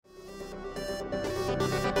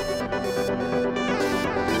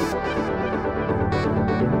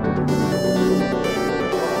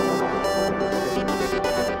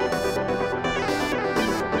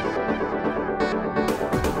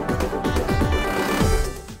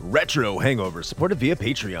Retro Hangover, supported via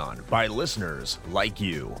Patreon by listeners like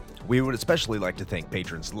you. We would especially like to thank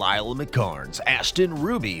patrons Lyle McCarnes, Ashton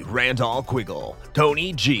Ruby, Randall Quiggle,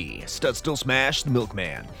 Tony G, Studstill Smash the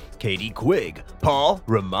Milkman, Katie Quigg, Paul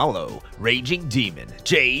Ramallo, Raging Demon,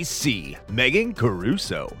 JC, Megan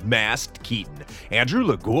Caruso, Masked Keaton, Andrew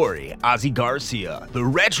Liguori, Ozzy Garcia, The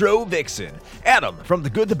Retro Vixen, Adam from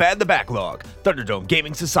The Good, the Bad, the Backlog, Thunderdome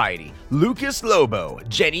Gaming Society, Lucas Lobo,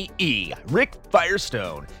 Jenny E, Rick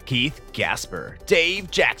Firestone, Keith Gasper,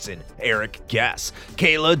 Dave Jackson, Eric Guess,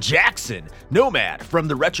 Kayla Jackson, Nomad from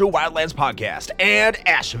the Retro Wildlands Podcast, and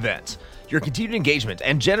Ash Event. Your continued engagement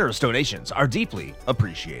and generous donations are deeply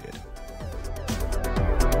appreciated.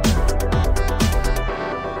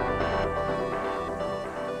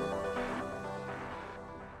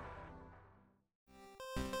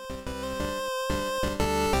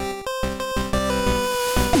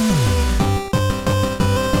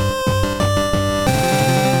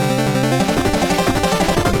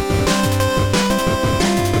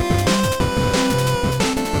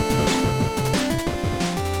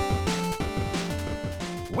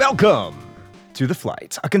 Welcome to The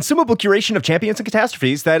Flight, a consumable curation of champions and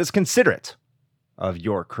catastrophes that is considerate of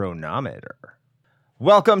your chronometer.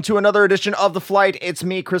 Welcome to another edition of The Flight. It's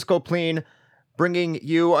me, Chris Copleen, bringing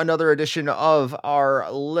you another edition of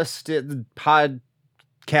our listed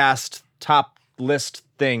podcast top list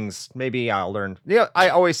things. Maybe I'll learn. Yeah, I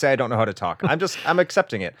always say I don't know how to talk. I'm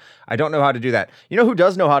accepting it. I don't know how to do that. You know who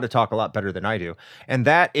does know how to talk a lot better than I do? And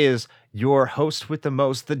that is your host with the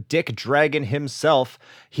most, the Dick Dragon himself.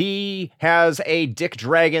 He has a Dick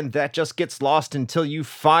Dragon that just gets lost until you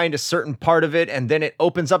find a certain part of it, and then it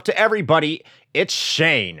opens up to everybody. It's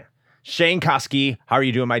Shane. Shane Koski. How are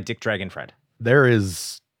you doing, my Dick Dragon friend? There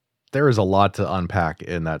is a lot to unpack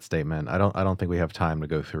in that statement. I don't think we have time to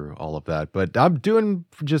go through all of that, but I'm doing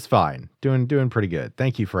just fine. Doing pretty good.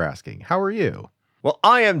 Thank you for asking. How are you? Well,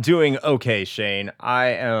 I am doing okay, Shane. I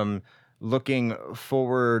am looking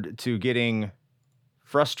forward to getting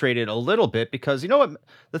frustrated a little bit because, you know what,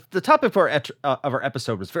 the topic of our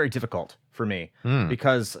episode was very difficult for me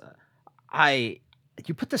because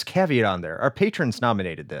you put this caveat on there. Our patrons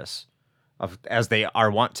nominated this, as they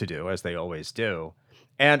are wont to do, as they always do,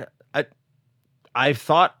 and I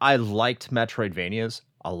thought I liked Metroidvanias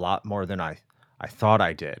a lot more than I thought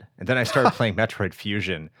I did, and then I started playing Metroid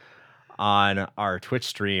Fusion on our Twitch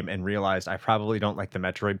stream and realized I probably don't like the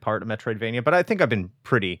Metroid part of Metroidvania, but I think I've been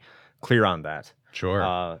pretty clear on that.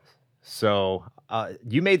 Sure. So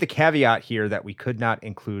you made the caveat here that we could not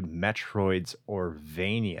include Metroids or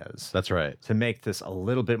Vanias. That's right. To make this a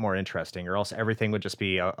little bit more interesting, or else everything would just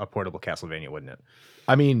be a portable Castlevania, wouldn't it?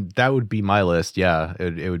 I mean, that would be my list. Yeah,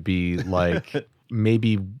 it would be like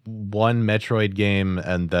maybe one Metroid game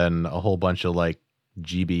and then a whole bunch of like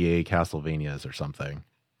GBA Castlevanias or something.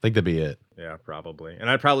 I think that'd be it. Yeah, probably. And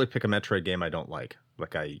I'd probably pick a Metroid game I don't like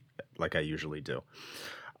I usually do.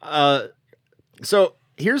 So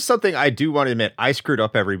here's something I do want to admit. I screwed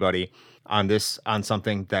up everybody on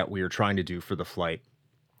something that we were trying to do for the flight.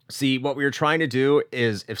 See, what we were trying to do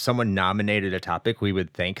is if someone nominated a topic, we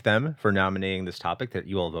would thank them for nominating this topic that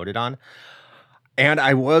you all voted on. And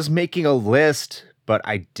I was making a list, but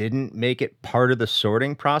I didn't make it part of the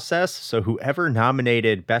sorting process. So whoever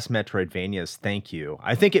nominated Best Metroidvanias, thank you.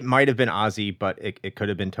 I think it might have been Ozzy, but it could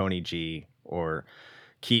have been Tony G or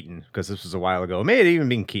Keaton, because this was a while ago. It may have even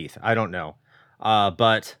been Keith. I don't know.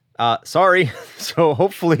 But sorry. So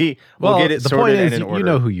hopefully we'll get it sorted and in order. You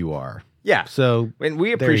know who you are. Yeah. So and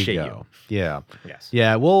we appreciate you. Yeah. Yes.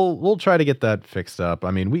 Yeah. We'll try to get that fixed up.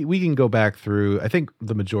 I mean, we can go back through. I think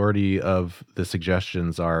the majority of the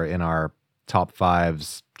suggestions are in our top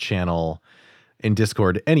fives channel in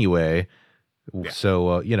Discord anyway. Yeah.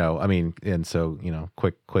 So, I mean, and so,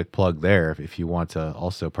 quick plug there. If you want to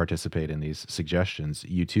also participate in these suggestions,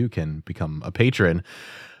 you too can become a patron.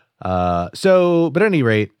 But at any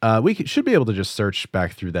rate, we should be able to just search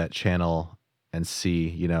back through that channel and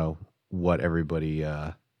see, what everybody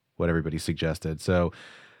suggested. So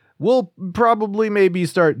we'll probably maybe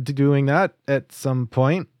start doing that at some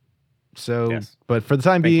point. So, yes. But for the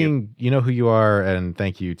time being, you know who you are, and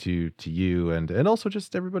thank you to you and also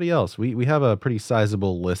just everybody else. We have a pretty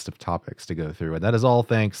sizable list of topics to go through, and that is all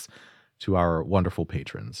thanks to our wonderful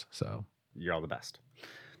patrons. So you're all the best.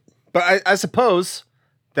 But I suppose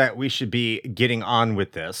that we should be getting on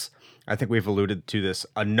with this. I think we've alluded to this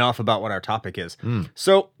enough about what our topic is.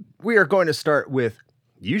 So we are going to start with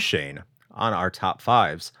you, Shane, on our top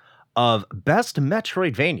fives of best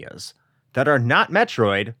Metroidvanias that are not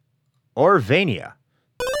Metroid or Vania.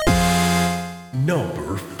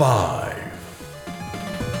 Number 5.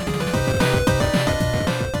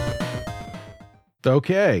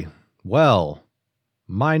 Okay. Well,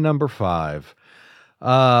 my number 5.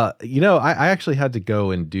 I actually had to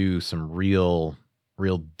go and do some real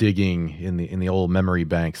digging in the old memory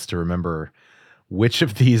banks to remember which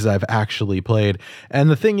of these I've actually played. And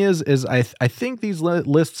the thing is I think these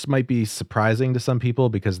lists might be surprising to some people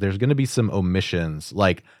because there's going to be some omissions,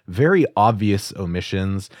 like very obvious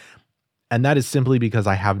omissions, and that is simply because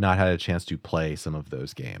I have not had a chance to play some of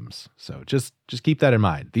those games. So just keep that in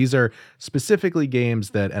mind. These are specifically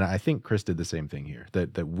games that, and I think Chris did the same thing here,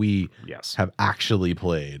 that we Yes. have actually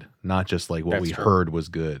played, not just like what That's we true. heard was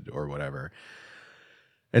good or whatever.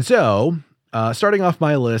 And so, starting off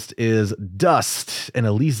my list is Dust: An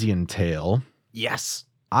Elysian Tale. Yes.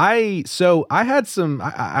 I have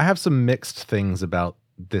some mixed things about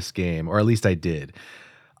this game, or at least I did.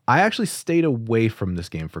 I actually stayed away from this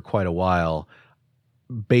game for quite a while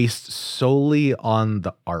based solely on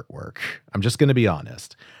the artwork. I'm just going to be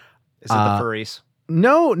honest. Is it the furries?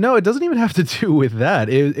 No, it doesn't even have to do with that.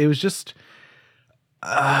 It was just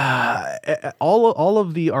all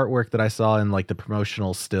of the artwork that I saw in like the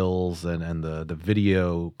promotional stills and the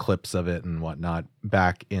video clips of it and whatnot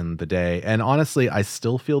back in the day. And honestly, I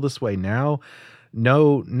still feel this way now.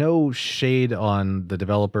 No shade on the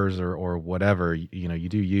developers or whatever, you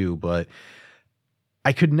do you, but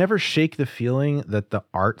I could never shake the feeling that the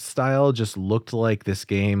art style just looked like this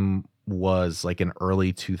game was like an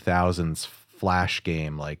early 2000s Flash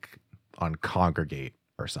game, like on Congregate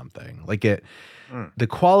or something. Like the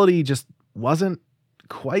quality just wasn't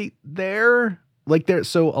quite there.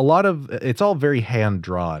 So a lot of it's all very hand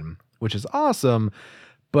drawn, which is awesome.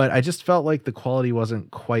 But I just felt like the quality wasn't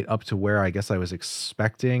quite up to where I guess I was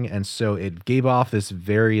expecting. And so it gave off this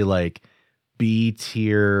very like B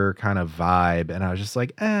tier kind of vibe. And I was just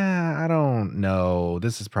like, I don't know.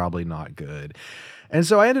 This is probably not good. And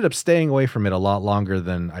so I ended up staying away from it a lot longer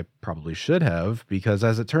than I probably should have, because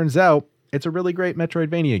as it turns out, it's a really great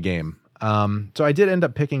Metroidvania game. So I did end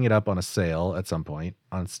up picking it up on a sale at some point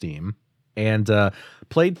on Steam and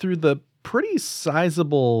played through the pretty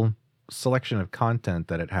sizable selection of content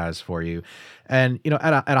that it has for you. And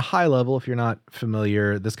at a high level, if you're not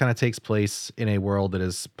familiar, this kind of takes place in a world that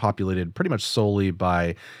is populated pretty much solely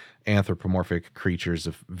by anthropomorphic creatures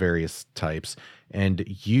of various types, and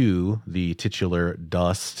you, the titular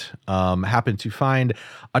Dust, happen to find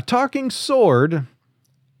a talking sword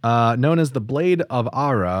known as the Blade of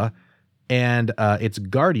Ara, and its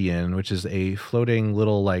guardian, which is a floating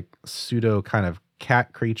little like pseudo kind of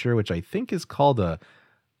cat creature, which I think is called a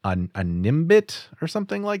nimbit or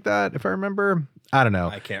something like that, if I remember. I don't know.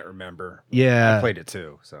 I can't remember. Yeah. I played it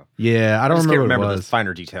too, so. Yeah, I don't can't remember the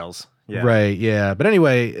finer details. Yeah. Right, yeah. But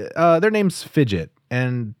anyway, their name's Fidget,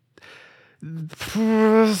 and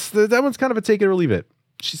that one's kind of a take it or leave it.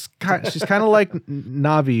 She's kind of like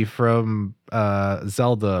Navi from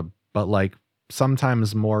Zelda, but like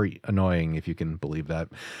sometimes more annoying, if you can believe that.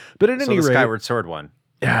 But at any rate, Skyward Sword one.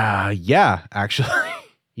 Yeah, actually.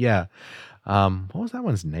 Yeah. What was that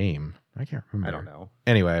one's name? I can't remember. I don't know.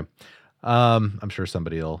 Anyway, I'm sure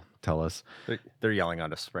somebody will tell us. They're yelling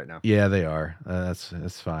at us right now. Yeah, they are.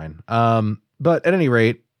 That's fine. But at any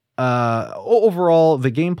rate, overall,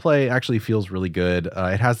 the gameplay actually feels really good.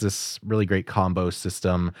 It has this really great combo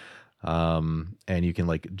system. And you can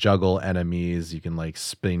like juggle enemies, you can like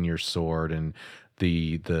spin your sword, and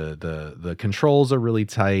the controls are really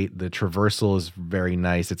tight. The traversal is very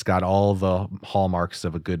nice. It's got all the hallmarks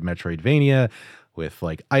of a good Metroidvania with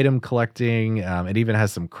like item collecting. It even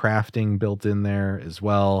has some crafting built in there as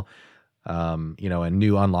well. And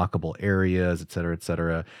new unlockable areas, et cetera, et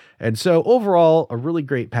cetera. And so overall, a really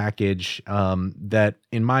great package that,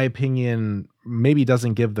 in my opinion, maybe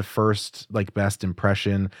doesn't give the first like best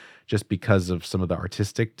impression just because of some of the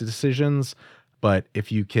artistic decisions. But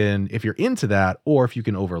if you're into that, or if you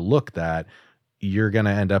can overlook that, you're going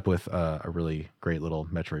to end up with a really great little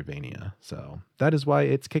Metroidvania. So that is why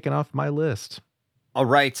it's kicking off my list. All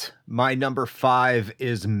right. My number 5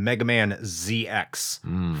 is Mega Man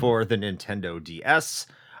ZX for the Nintendo DS.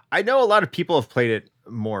 I know a lot of people have played it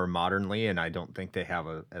more modernly, and I don't think they have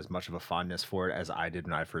as much of a fondness for it as I did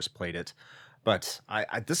when I first played it. But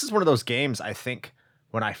this is one of those games, I think,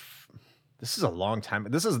 this is a long time.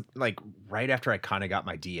 This is like right after I kind of got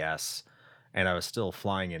my DS and I was still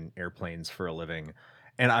flying in airplanes for a living.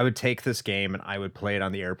 And I would take this game and I would play it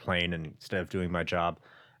on the airplane instead of doing my job.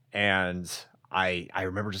 And I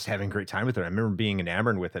remember just having a great time with it. I remember being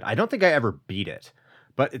enamored with it. I don't think I ever beat it,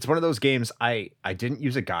 but it's one of those games I didn't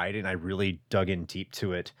use a guide and I really dug in deep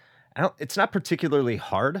to it. It's not particularly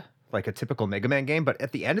hard like a typical Mega Man game, but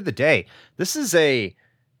at the end of the day, this is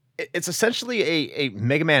it's essentially a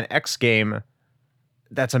Mega Man X game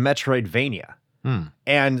that's a Metroidvania.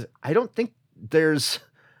 And I don't think there's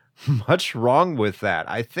much wrong with that.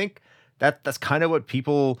 I think that's kind of what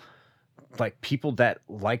people that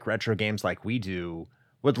like retro games like we do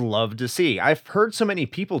would love to see. I've heard so many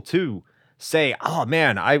people too say, "Oh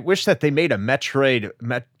man, I wish that they made a Mega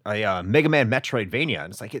Man Metroidvania."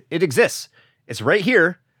 And it's like it exists. It's right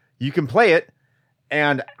here. You can play it.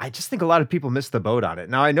 And I just think a lot of people missed the boat on it.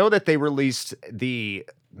 Now I know that they released the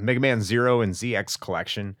Mega Man Zero and ZX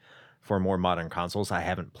collection for more modern consoles. I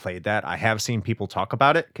haven't played that. I have seen people talk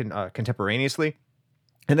about it contemporaneously,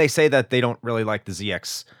 and they say that they don't really like the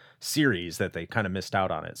ZX series, that they kind of missed out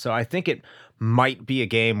on it. So I think it might be a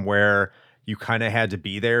game where you kind of had to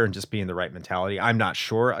be there and just be in the right mentality. I'm not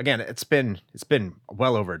sure. Again, it's been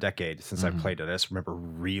well over a decade since I've played it. I just remember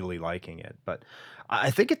really liking it. But I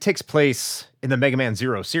think it takes place in the Mega Man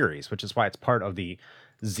Zero series, which is why it's part of the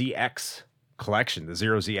ZX collection, the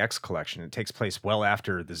Zero ZX collection. It takes place well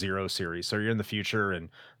after the Zero series. So you're in the future, and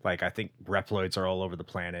I think Reploids are all over the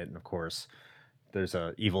planet, and of course there's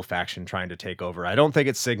a evil faction trying to take over. I don't think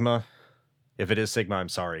it's Sigma. If it is Sigma, I'm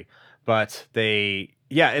sorry. But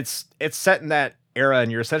it's set in that era,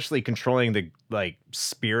 and you're essentially controlling the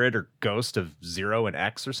spirit or ghost of Zero and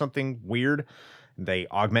X or something weird. They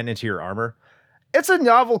augment into your armor. It's a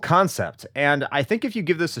novel concept, and I think if you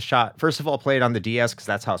give this a shot, first of all, play it on the DS because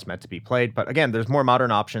that's how it's meant to be played. But again, there's more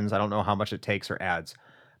modern options. I don't know how much it takes or adds,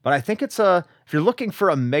 but I think it's if you're looking for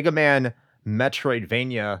a Mega Man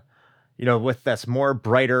Metroidvania, with that's more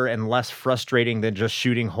brighter and less frustrating than just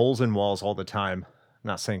shooting holes in walls all the time. I'm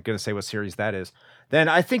not going to say what series that is. Then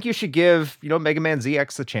I think you should give, Mega Man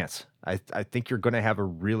ZX a chance. I think you're going to have a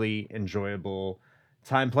really enjoyable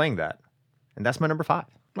time playing that. And that's my number 5.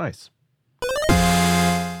 Nice.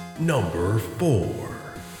 Number 4.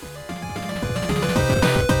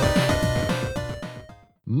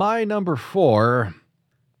 My number 4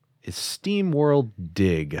 is SteamWorld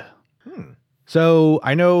Dig. So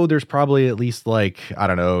I know there's probably at least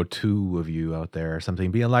 2 of you out there or something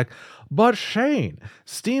being like, but Shane,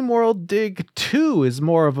 SteamWorld Dig 2 is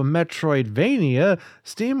more of a Metroidvania.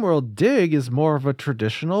 SteamWorld Dig is more of a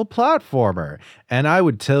traditional platformer. And I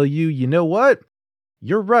would tell you, you know what?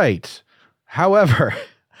 You're right. However,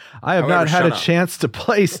 I have not had a chance to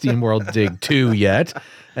play SteamWorld Dig 2 yet.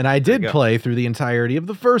 And I did play through the entirety of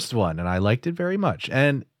the first one, and I liked it very much.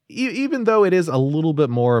 And even though it is a little bit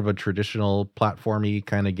more of a traditional platformy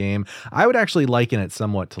kind of game, I would actually liken it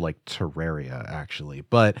somewhat to Terraria, actually.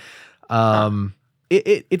 But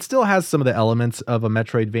it still has some of the elements of a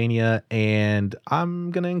Metroidvania, and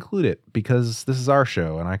I'm going to include it because this is our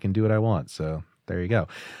show and I can do what I want. So there you go.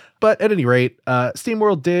 But at any rate,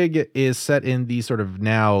 SteamWorld Dig is set in the sort of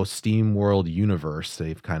now SteamWorld universe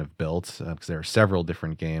they've kind of built, because there are several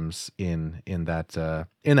different games in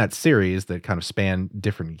that series that kind of span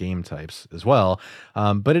different game types as well.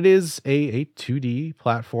 But it is a 2D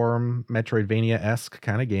platform Metroidvania-esque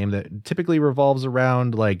kind of game that typically revolves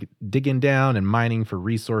around digging down and mining for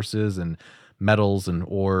resources and metals and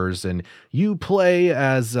ores. And you play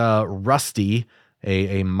as Rusty,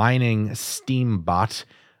 a mining steam bot,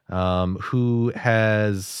 who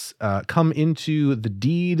has come into the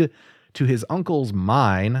deed to his uncle's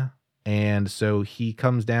mine, and so he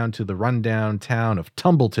comes down to the rundown town of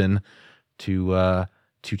Tumbleton to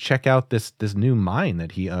check out this new mine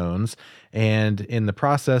that he owns. And in the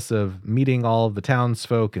process of meeting all of the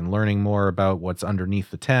townsfolk and learning more about what's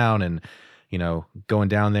underneath the town, and going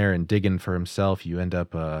down there and digging for himself, you end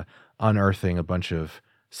up unearthing a bunch of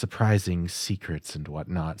surprising secrets and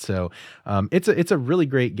whatnot. So it's a really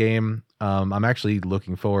great game. I'm actually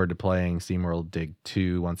looking forward to playing SteamWorld Dig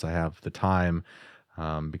 2 once I have the time,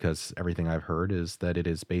 because everything I've heard is that it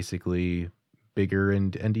is basically bigger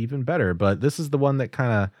and even better. But this is the one that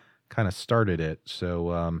kind of started it.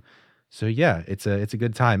 So yeah, it's a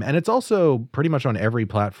good time, and it's also pretty much on every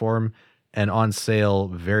platform and on sale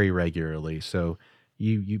very regularly. So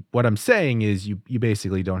you what I'm saying is you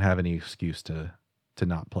basically don't have any excuse to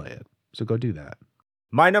not play it. So go do that.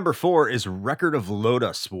 My number 4 is Record of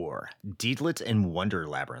Lotus War, Deedlit and Wonder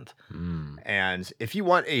Labyrinth. And if you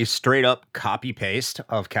want a straight up copy paste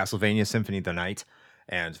of Castlevania Symphony of the Night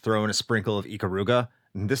and throw in a sprinkle of Ikaruga,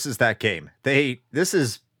 this is that game. This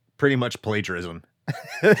is pretty much plagiarism.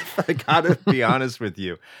 If I gotta be honest with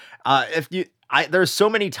you. There's so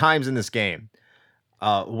many times in this game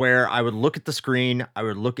where I would look at the screen, I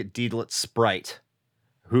would look at Deedlit's sprite,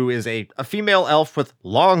 who is a female elf with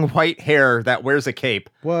long white hair that wears a cape.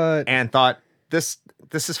 What? And thought, this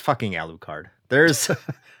is fucking Alucard. There's...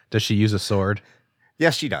 Does she use a sword?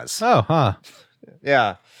 Yes, she does. Oh, huh.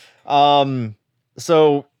 Yeah.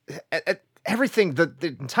 So everything,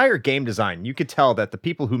 the entire game design, you could tell that the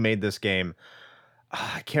people who made this game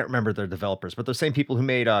I can't remember their developers, but the same people who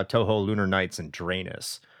made Toho Lunar Nights and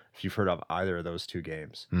Draenus, if you've heard of either of those two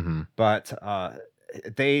games. Mm-hmm. But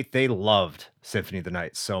they loved Symphony of the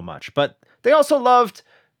Night so much. But they also loved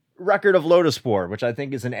Record of Lotus War, which I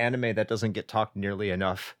think is an anime that doesn't get talked nearly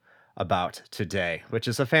enough about today, which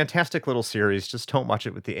is a fantastic little series. Just don't watch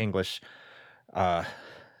it with the English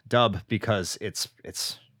dub because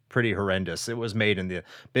it's pretty horrendous. It was made in the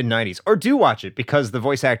mid 90s. Or do watch it because the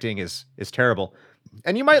voice acting is terrible.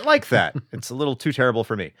 And you might like that. It's a little too terrible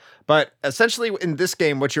for me. But essentially in this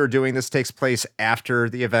game, what you're doing, this takes place after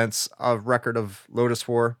the events of Record of Lotus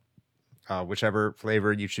War, whichever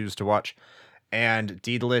flavor you choose to watch. And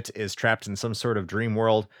Deedlit is trapped in some sort of dream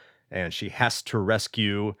world, and she has to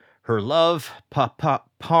rescue her love,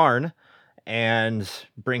 Parn, and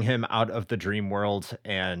bring him out of the dream world.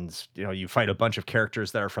 And, you fight a bunch of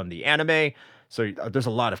characters that are from the anime. So there's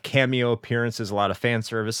a lot of cameo appearances, a lot of fan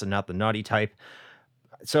service, and not the naughty type.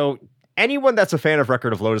 So anyone that's a fan of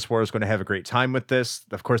Record of Lotus War is going to have a great time with this.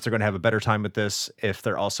 Of course, they're going to have a better time with this if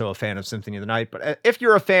they're also a fan of Symphony of the Night. But if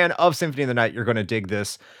you're a fan of Symphony of the Night, you're going to dig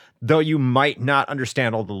this, though you might not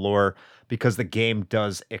understand all the lore because the game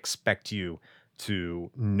does expect you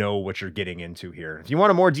to know what you're getting into here. If you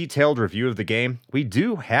want a more detailed review of the game, we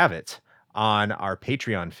do have it on our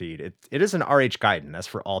Patreon feed. It is an RH guide, and that's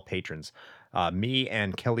for all patrons. Me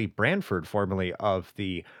and Kelly Branford, formerly of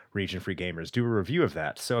the Region Free Gamers, do a review of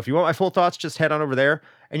that. So if you want my full thoughts, just head on over there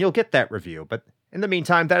and you'll get that review. But in the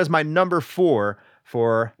meantime, that is my number 4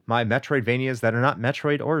 for my Metroidvanias that are not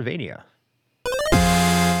Metroid or Vania.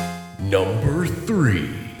 Number 3.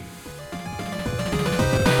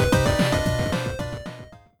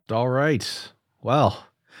 All right. Well,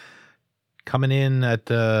 coming in at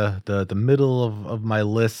the middle of my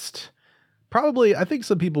list. Probably, I think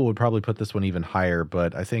some people would probably put this one even higher,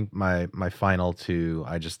 but I think my final 2,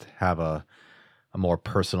 I just have a more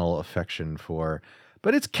personal affection for.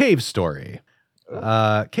 But it's Cave Story.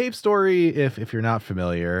 Cave Story, if you're not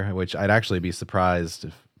familiar, which I'd actually be surprised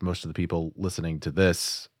if most of the people listening to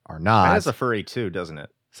this are not. That has a furry too, doesn't it?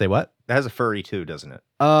 Say what? That has a furry too, doesn't it?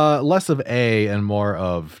 Less of a and more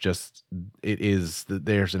of just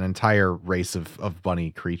there's an entire race of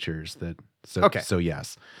bunny creatures that. So, okay. So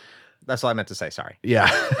yes. That's all I meant to say. Sorry. Yeah.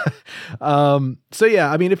 So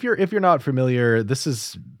yeah, I mean, if you're not familiar, this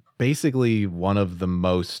is basically one of the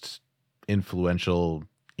most influential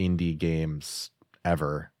indie games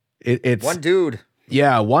ever. It's one dude.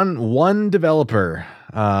 Yeah, one developer.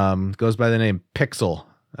 Goes by the name Pixel.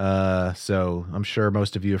 So I'm sure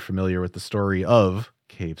most of you are familiar with the story of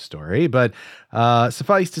Cave Story, but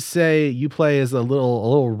suffice to say, you play as a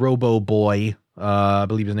little robo boy. I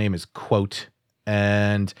believe his name is Quote,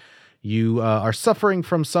 and you are suffering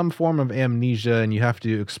from some form of amnesia, and you have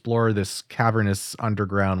to explore this cavernous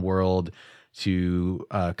underground world to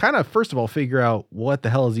kind of, first of all, figure out what the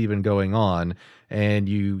hell is even going on. And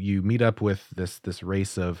you meet up with this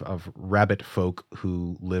race of rabbit folk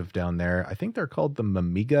who live down there. I think they're called the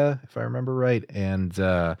Mamiga, if I remember right. And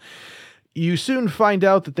you soon find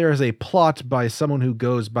out that there is a plot by someone who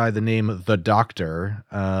goes by the name The Doctor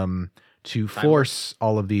to force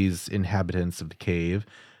all of these inhabitants of the cave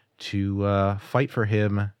to fight for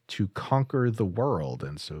him to conquer the world.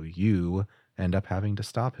 And so you end up having to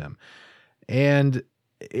stop him. And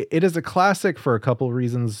it is a classic for a couple of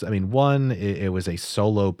reasons. I mean, one, it was a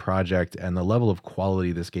solo project, and the level of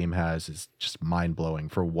quality this game has is just mind-blowing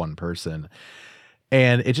for one person.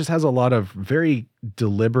 And it just has a lot of very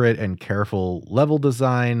deliberate and careful level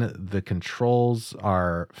design. The controls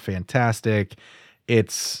are fantastic.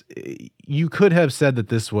 You could have said that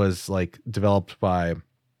this was like developed by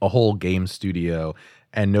a whole game studio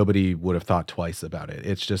and nobody would have thought twice about it.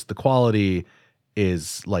 It's just the quality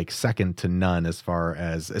is like second to none as far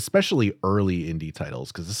as especially early indie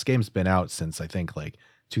titles, because this game's been out since I think like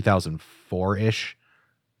 2004-ish,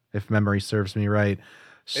 if memory serves me right.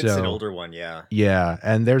 So, it's an older one, yeah. Yeah,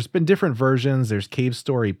 and there's been different versions. There's Cave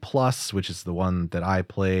Story Plus, which is the one that I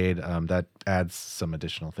played. That adds some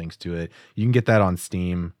additional things to it. You can get that on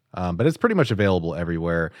Steam, but it's pretty much available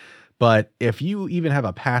everywhere. But if you even have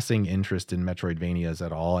a passing interest in Metroidvanias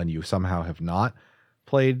at all, and you somehow have not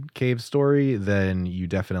played Cave Story, then you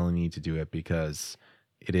definitely need to do it, because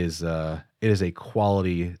it is a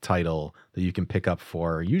quality title that you can pick up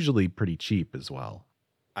for usually pretty cheap as well.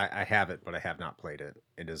 I have it, but I have not played it.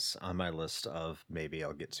 It is on my list of maybe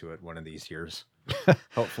I'll get to it one of these years.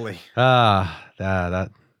 Hopefully. That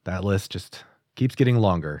list just keeps getting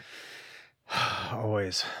longer.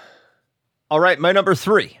 Always. All right, my number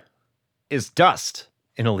 3 is Dust,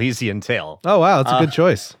 an Elysian Tale. Oh wow, that's a good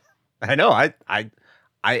choice. I know.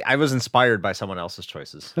 I was inspired by someone else's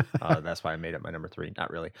choices. That's why I made it my number 3.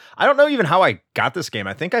 Not really. I don't know even how I got this game.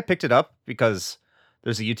 I think I picked it up because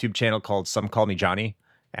there's a YouTube channel called Some Call Me Johnny,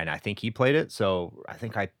 and I think he played it. So I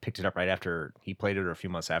think I picked it up right after he played it or a few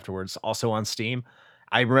months afterwards. Also on Steam.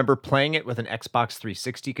 I remember playing it with an Xbox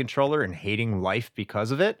 360 controller and hating life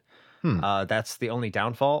because of it. That's the only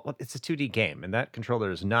downfall. Well, it's a 2D game, and that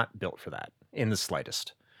controller is not built for that in the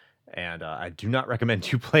slightest. And I do not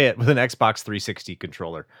recommend you play it with an Xbox 360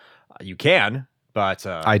 controller. You can, but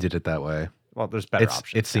I did it that way. Well, there's better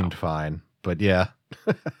options. It seemed fine, but yeah,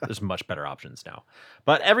 there's much better options now.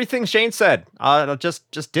 But everything Shane said,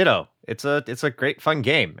 just ditto. It's a great fun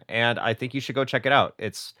game, and I think you should go check it out.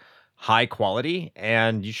 It's high quality,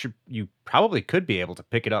 and you probably could be able to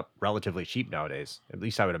pick it up relatively cheap nowadays. At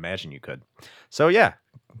least I would imagine you could. So yeah,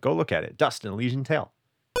 go look at it. Dust and Elysian Tale.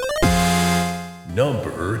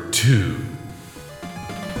 Number 2.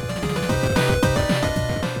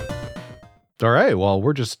 All right. Well,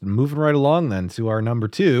 we're just moving right along then to our number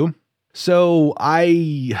 2. So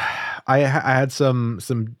I had some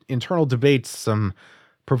internal debates, some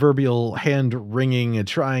proverbial hand wringing and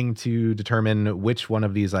trying to determine which one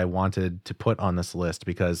of these I wanted to put on this list,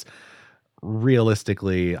 because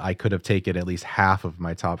realistically, I could have taken at least half of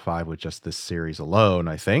my top 5 with just this series alone,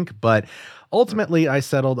 I think. But ultimately, I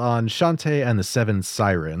settled on Shantae and the Seven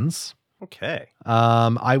Sirens. Okay.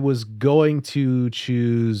 I was going to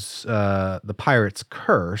choose The Pirate's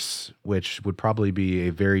Curse, which would probably be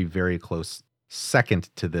a very, very close second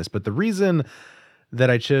to this. But the reason that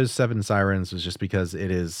I chose Seven Sirens was just because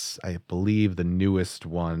it is, I believe, the newest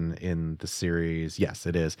one in the series. Yes,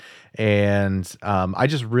 it is. And I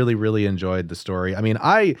just really, really enjoyed the story. I mean,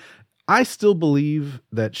 I still believe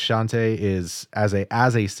that Shantae is, as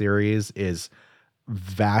a series, is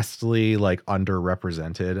vastly like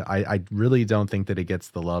underrepresented. I really don't think that it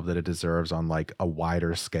gets the love that it deserves on like a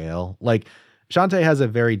wider scale. Like Shantae has a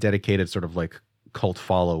very dedicated sort of like cult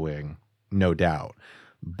following, no doubt.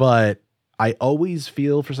 But I always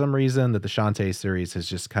feel for some reason that the Shantae series has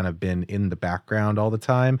just kind of been in the background all the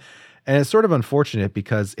time. And it's sort of unfortunate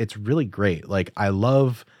because it's really great. Like I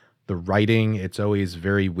love the writing. It's always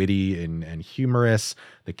very witty and humorous.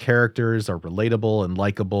 The characters are relatable and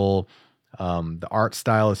likable. The art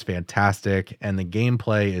style is fantastic, and the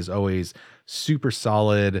gameplay is always super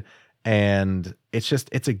solid, and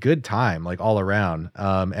it's a good time, like all around.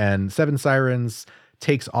 And Seven Sirens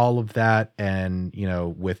takes all of that and, you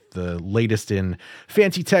know, with the latest in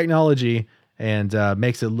fancy technology and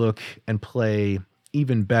makes it look and play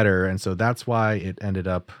even better. And so that's why it ended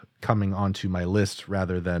up coming onto my list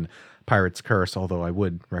rather than Pirate's Curse, although I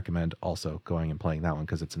would recommend also going and playing that one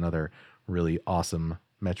because it's another really awesome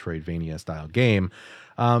Metroidvania style game.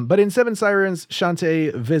 But in Seven Sirens,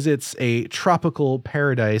 Shantae visits a tropical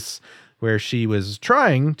paradise where she was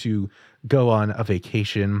trying to go on a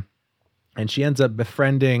vacation, and she ends up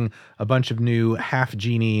befriending a bunch of new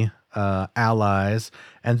half-genie allies,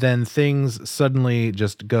 and then things suddenly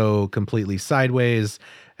just go completely sideways,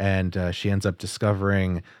 and she ends up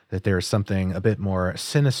discovering that there's something a bit more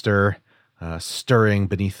sinister stirring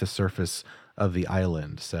beneath the surface of the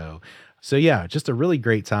island. So yeah, just a really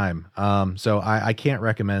great time. So I can't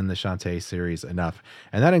recommend the Shantae series enough.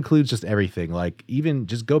 And that includes just everything. Like even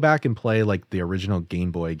just go back and play like the original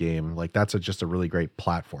Game Boy game. Like that's just a really great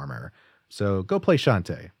platformer. So go play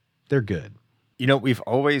Shantae. They're good. You know, we've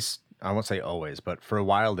always, I won't say always, but for a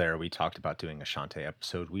while there, we talked about doing a Shantae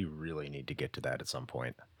episode. We really need to get to that at some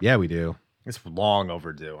point. Yeah, we do. It's long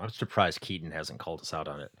overdue. I'm surprised Keaton hasn't called us out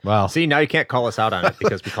on it. Well, see, now you can't call us out on it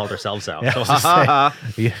because we called ourselves out. Yeah,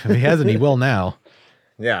 so, he hasn't. He will now.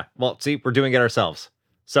 Yeah. Well, see, we're doing it ourselves.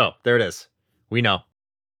 So there it is. We know.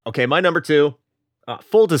 Okay, my number 2.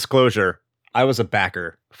 Full disclosure, I was a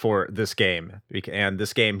backer for this game, and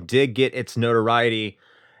this game did get its notoriety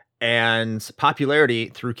and popularity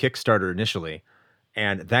through Kickstarter initially.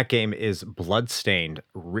 And that game is Bloodstained: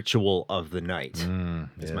 Ritual of the Night.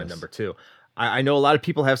 It's my number 2. I know a lot of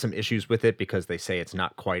people have some issues with it because they say it's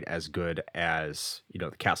not quite as good as, you know,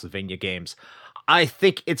 the Castlevania games. I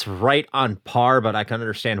think it's right on par, but I can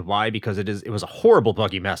understand why, because it was a horrible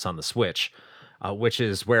buggy mess on the Switch, which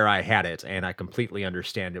is where I had it, and I completely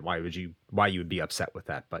understand it. Why you would be upset with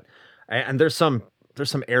that? But and there's some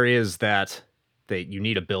areas that you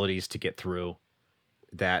need abilities to get through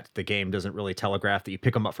that the game doesn't really telegraph, that you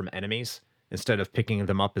pick them up from enemies instead of picking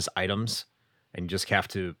them up as items, and you just have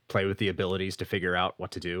to play with the abilities to figure out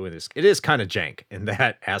what to do. And it is kind of jank in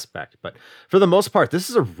that aspect, but for the most part, this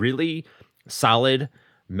is a really solid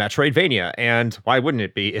Metroidvania, and why wouldn't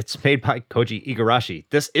it be? It's made by Koji Igarashi.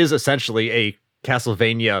 This is essentially a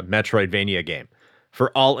Castlevania Metroidvania game.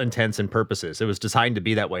 for all intents and purposes. It was designed to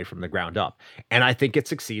be that way from the ground up. And I think it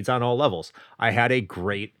succeeds on all levels. I had a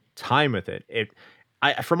great time with it.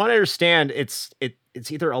 From what I understand, it's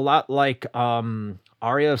either a lot like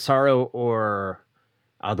Aria of Sorrow or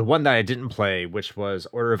the one that I didn't play, which was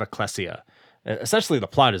Order of Ecclesia. Essentially, the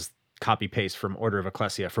plot is copy paste from Order of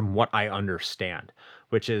Ecclesia, from what I understand,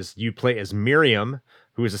 which is you play as Miriam,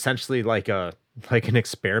 who is essentially like an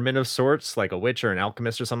experiment of sorts, like a witch or an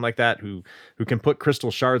alchemist or something like that, who can put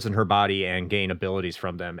crystal shards in her body and gain abilities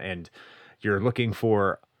from them. And you're looking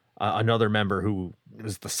for another member who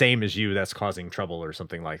is the same as you that's causing trouble or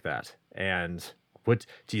something like that. And what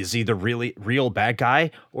do you see, the really real bad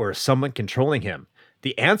guy or someone controlling him?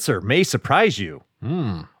 The answer may surprise you.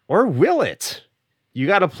 Or will it? You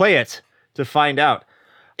got to play it to find out.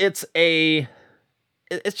 It's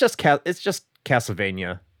just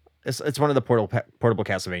Castlevania. It's one of the portable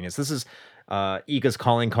Castlevanias. This is Iga's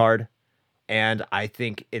calling card, and I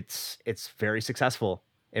think it's very successful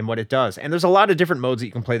in what it does. And there's a lot of different modes that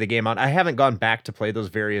you can play the game on. I haven't gone back to play those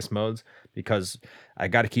various modes because I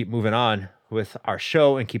got to keep moving on with our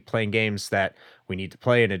show and keep playing games that we need to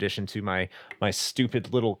play in addition to my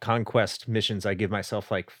stupid little conquest missions I give myself,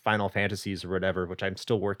 like Final Fantasies or whatever, which I'm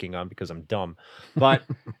still working on because I'm dumb. But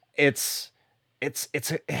it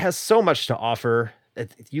has so much to offer.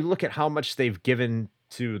 You look at how much they've given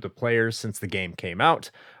to the players since the game came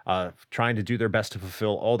out, trying to do their best to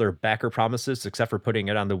fulfill all their backer promises, except for putting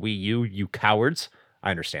it on the Wii U, you cowards. I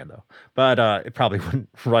understand, though. But it probably wouldn't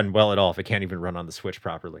run well at all if it can't even run on the Switch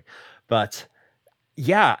properly. But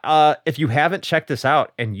yeah, if you haven't checked this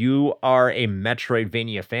out and you are a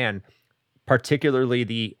Metroidvania fan, particularly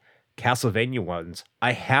the Castlevania ones,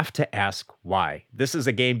 I have to ask why. This is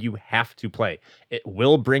a game you have to play. It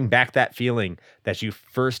will bring back that feeling that you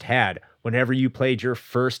first had whenever you played your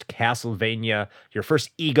first Castlevania, your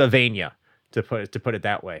first Igavania, to put it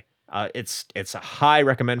that way. It's a high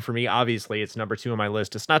recommend for me. Obviously, it's number 2 on my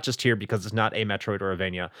list. It's not just here because it's not a Metroid or a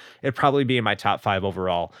Vania. It'd probably be in my top 5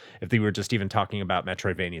 overall if they were just even talking about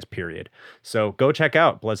Metroidvanias, period. So go check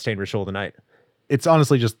out Bloodstained Ritual of the Night. It's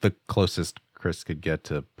honestly just the closest Chris could get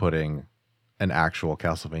to putting an actual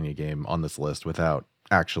Castlevania game on this list without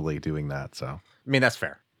actually doing that. So, I mean, that's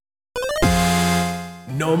fair.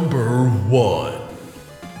 Number 1.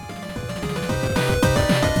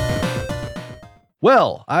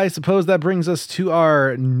 Well, I suppose that brings us to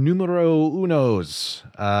our numero unos.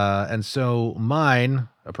 And so mine,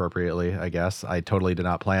 appropriately, I guess, I totally did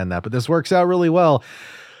not plan that, but this works out really well.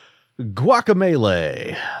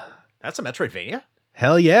 Guacamelee. That's a Metroidvania?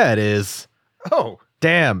 Hell yeah, it is. Oh.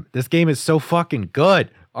 Damn, this game is so fucking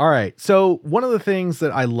good. All right, so one of the things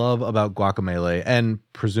that I love about Guacamelee, and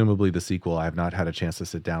presumably the sequel, I have not had a chance to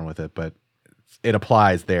sit down with it, but it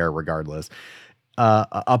applies there regardless.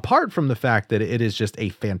 Apart from the fact that it is just a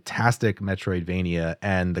fantastic Metroidvania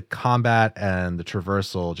and the combat and the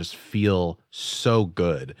traversal just feel so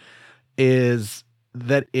good, is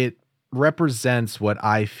that it represents what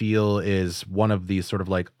I feel is one of these sort of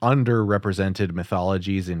like underrepresented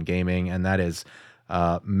mythologies in gaming, and that is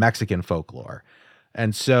Mexican folklore.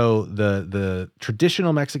 And so the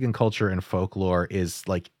traditional Mexican culture and folklore is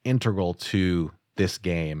like integral to this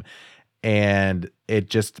game. And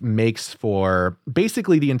it just makes for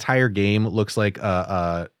basically the entire game looks like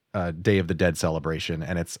a Day of the Dead celebration,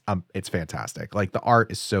 and it's fantastic. Like the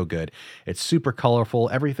art is so good, it's super colorful,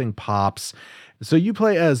 everything pops. So you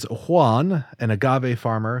play as Juan, an agave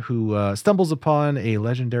farmer who stumbles upon a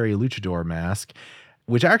legendary luchador mask,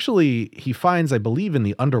 which actually he finds, I believe, in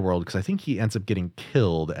the underworld, because I think he ends up getting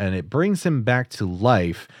killed, and it brings him back to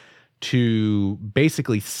life to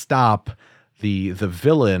basically stop the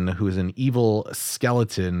villain, who is an evil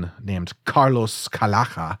skeleton named Carlos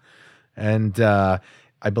Calaja. And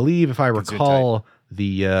I believe, if I recall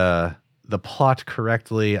the plot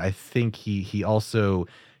correctly, I think he also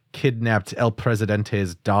kidnapped El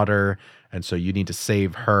Presidente's daughter, and so you need to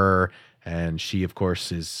save her. And she, of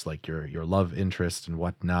course, is like your love interest and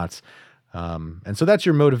whatnot. And so that's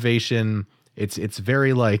your motivation. It's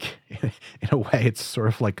very like, in a way, it's sort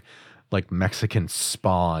of like Mexican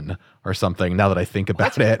Spawn or something, now that I think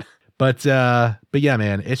about it. But yeah,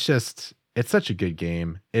 man, it's such a good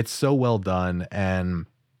game. It's so well done. And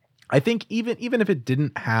I think even if it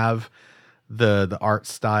didn't have the art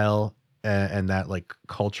style and that like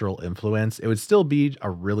cultural influence, it would still be a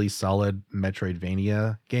really solid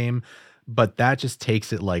Metroidvania game. But that just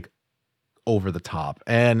takes it like over the top.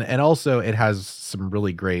 And also it has some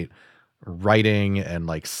really great writing and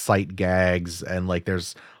like sight gags, and like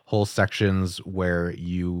there's whole sections where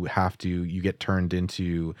you get turned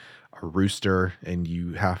into a rooster, and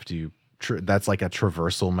you have to that's like a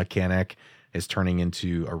traversal mechanic, is turning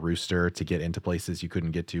into a rooster to get into places you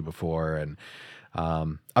couldn't get to before. And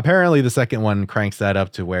apparently the second one cranks that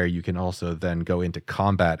up to where you can also then go into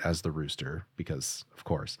combat as the rooster, because of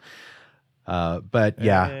course. But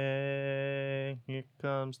yeah. Hey, here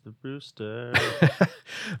comes the rooster.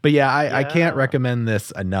 But yeah, I can't recommend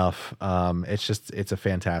this enough. It's a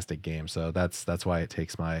fantastic game. So that's why it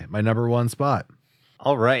takes my number one spot.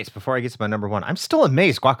 All right. Before I get to my number one, I'm still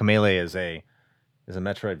amazed Guacamelee is a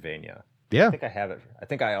Metroidvania. Yeah. I think I have it. I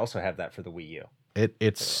think I also have that for the Wii U.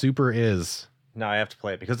 It super is. No, I have to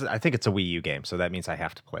play it because I think it's a Wii U game, so that means I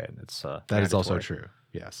have to play it. It's that is also true.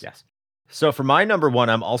 Yes. So for my number one,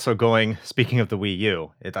 I'm also going. Speaking of the Wii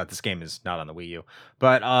U, this game is not on the Wii U,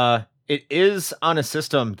 but it is on a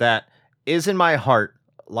system that is in my heart,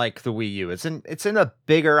 like the Wii U. It's in a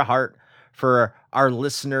bigger heart for our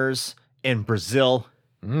listeners in Brazil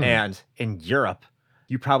and in Europe.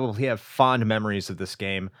 You probably have fond memories of this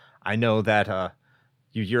game. I know that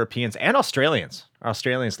you Europeans and Australians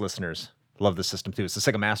listeners love the system too. It's the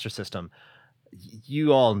Sega Master System.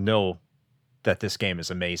 You all know that this game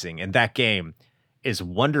is amazing, and that game is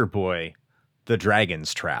Wonder Boy: The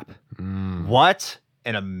Dragon's Trap. What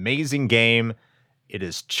an amazing game. It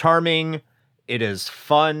is charming, it is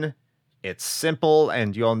fun, it's simple,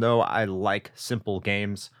 and you all know I like simple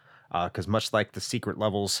games because much like the Secret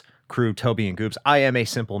Levels crew, Toby and Goobs, I am a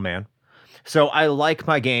simple man. So I like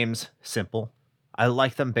my games simple. I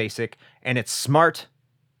like them basic, and it's smart.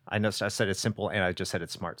 I know I said it's simple, and I just said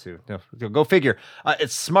it's smart too. No, go figure.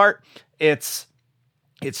 It's smart. It's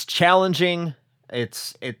challenging.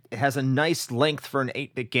 It has a nice length for an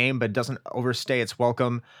 8-bit game, but it doesn't overstay its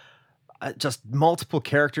welcome. Just multiple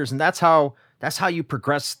characters, and that's how you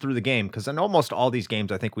progress through the game. Because in almost all these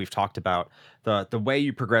games, I think we've talked about the way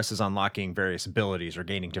you progress is unlocking various abilities or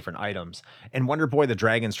gaining different items. In Wonder Boy: The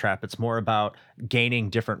Dragon's Trap, it's more about gaining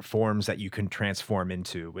different forms that you can transform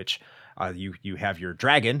into, which you have your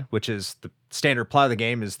dragon, which is the standard plot of the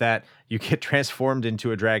game, is that you get transformed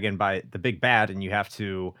into a dragon by the big bad, and you have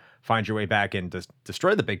to find your way back and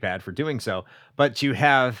destroy the big bad for doing so. But you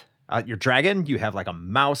have your dragon, you have like a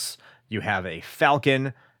mouse, you have a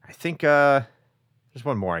falcon. I think there's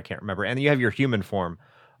one more I can't remember. And you have your human form,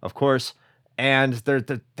 of course. And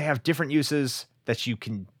they have different uses that you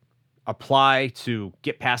can apply to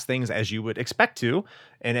get past things as you would expect to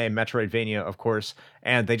in a Metroidvania, of course.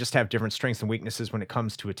 And they just have different strengths and weaknesses when it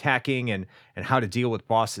comes to attacking and how to deal with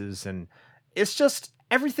bosses. And it's just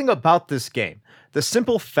everything about this game. The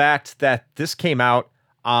simple fact that this came out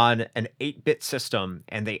on an 8-bit system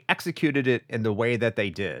and they executed it in the way that they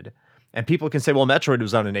did. And people can say, well, Metroid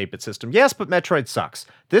was on an 8-bit system. Yes, but Metroid sucks.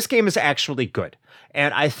 This game is actually good.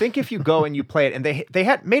 And I think if you go and you play it, and they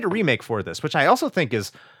had made a remake for this, which I also think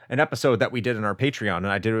is an episode that we did in our Patreon, and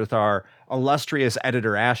I did it with our illustrious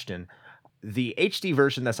editor, Ashton. The HD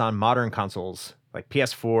version that's on modern consoles, like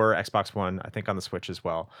PS4, Xbox One, I think on the Switch as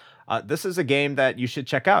well. This is a game that you should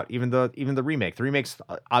check out, even the remake. The remake's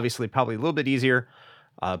obviously probably a little bit easier,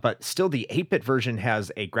 but still the 8-bit version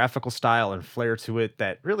has a graphical style and flair to it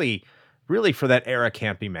that really for that era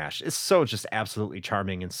can't be matched. It's so just absolutely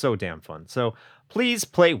charming and so damn fun. So please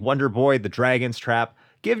play Wonder Boy: The Dragon's Trap.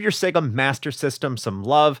 Give your Sega Master System some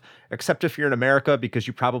love, except if you're in America, because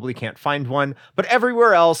you probably can't find one. But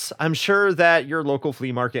everywhere else, I'm sure that your local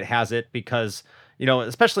flea market has it, because, you know,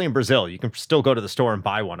 especially in Brazil, you can still go to the store and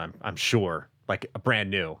buy one, I'm sure, like a brand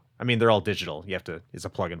new. I mean, they're all digital. It's a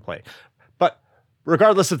plug and play. But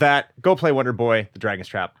regardless of that, go play Wonder Boy: The Dragon's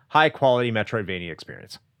Trap. High quality Metroidvania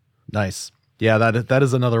experience. Nice. Yeah, that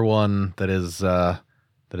is another one that is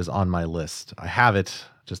on my list. I have it,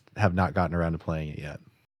 just have not gotten around to playing it yet.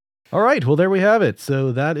 All right, well, there we have it.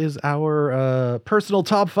 So that is our personal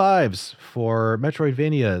top 5s for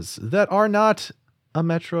Metroidvanias that are not a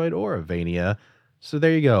Metroid or a Vania. So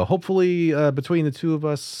there you go. Hopefully, between the two of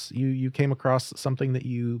us, you came across something that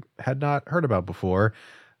you had not heard about before.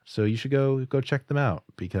 So you should go check them out,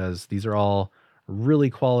 because these are all really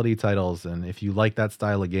quality titles, and if you like that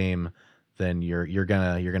style of game, then you're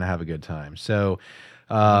gonna have a good time. So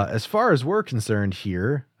as far as we're concerned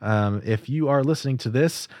here, if you are listening to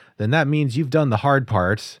this, then that means you've done the hard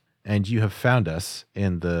part and you have found us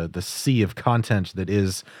in the sea of content that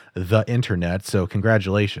is the internet. So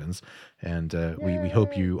congratulations, and we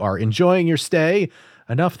hope you are enjoying your stay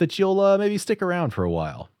enough that you'll maybe stick around for a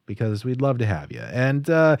while, because we'd love to have you. And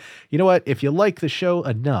you know what? If you like the show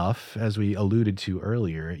enough, as we alluded to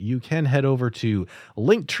earlier, you can head over to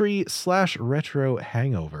Linktree/Retro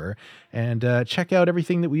Hangover and check out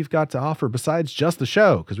everything that we've got to offer besides just the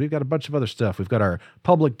show, because we've got a bunch of other stuff. We've got our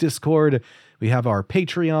public Discord. We have our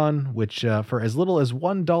Patreon, which for as little as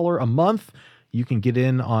 $1 a month, you can get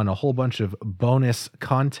in on a whole bunch of bonus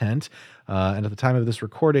content. And at the time of this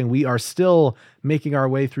recording, we are still making our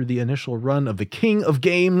way through the initial run of the King of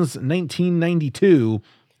Games 1992.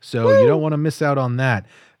 So you don't want to miss out on that.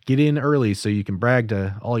 Get in early so you can brag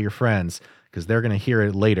to all your friends, because they're going to hear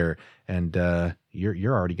it later, and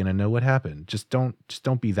you're already going to know what happened. Just don't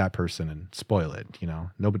be that person and spoil it.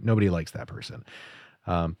 Nobody likes that person.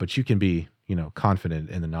 But you can be, confident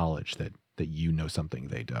in the knowledge that you know something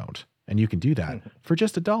they don't, and you can do that for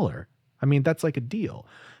just $1. I mean, that's like a deal,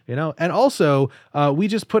 And also, we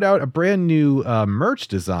just put out a brand new merch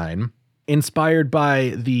design inspired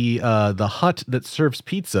by the hut that serves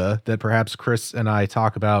pizza that perhaps Chris and I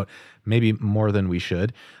talk about maybe more than we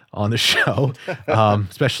should on the show,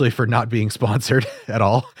 especially for not being sponsored at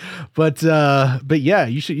all. But yeah,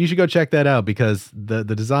 you should go check that out, because the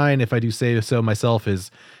design, if I do say so myself,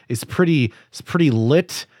 is pretty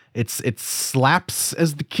lit. It slaps,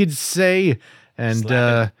 as the kids say,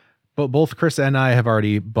 and but both Chris and I have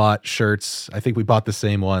already bought shirts. I think we bought the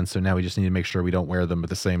same one, so now we just need to make sure we don't wear them at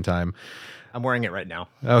the same time. I'm wearing it right now.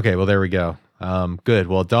 Okay, well, there we go. Good.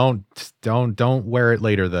 Well, don't wear it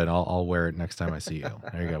later then. I'll wear it next time I see you.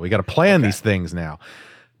 There you go. We got to plan these things now.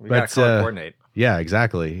 We got to coordinate. Yeah,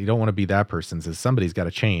 exactly. You don't want to be that person, so somebody's got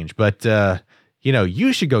to change. But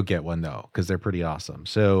you should go get one though, because they're pretty awesome.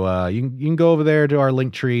 So you can go over there to our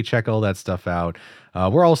link tree, check all that stuff out.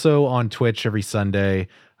 We're also on Twitch every Sunday.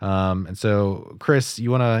 And so, Chris, you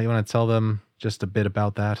wanna tell them just a bit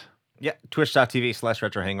about that? Yeah,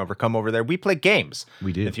 twitch.tv/retrohangover. Come over there. We play games.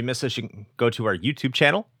 We do. If you miss us, you can go to our YouTube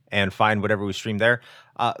channel and find whatever we stream there.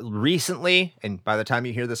 Recently, and by the time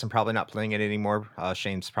you hear this, I'm probably not playing it anymore.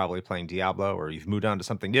 Shane's probably playing Diablo, or you've moved on to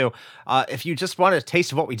something new. If you just want a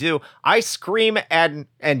taste of what we do, I scream and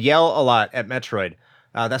yell a lot at Metroid.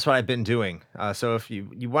 That's what I've been doing. So if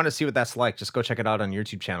you want to see what that's like, just go check it out on your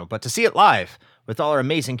YouTube channel. But to see it live with all our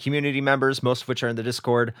amazing community members, most of which are in the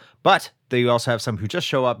Discord, but they also have some who just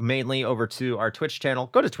show up mainly over to our Twitch channel,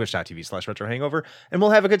 go to twitch.tv/retrohangover, and we'll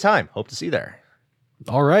have a good time. Hope to see you there.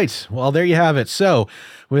 All right. Well, there you have it. So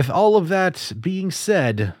with all of that being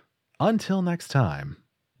said, until next time.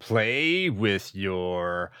 Play with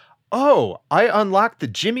your... Oh, I unlocked the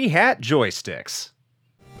Jimmy Hat joysticks.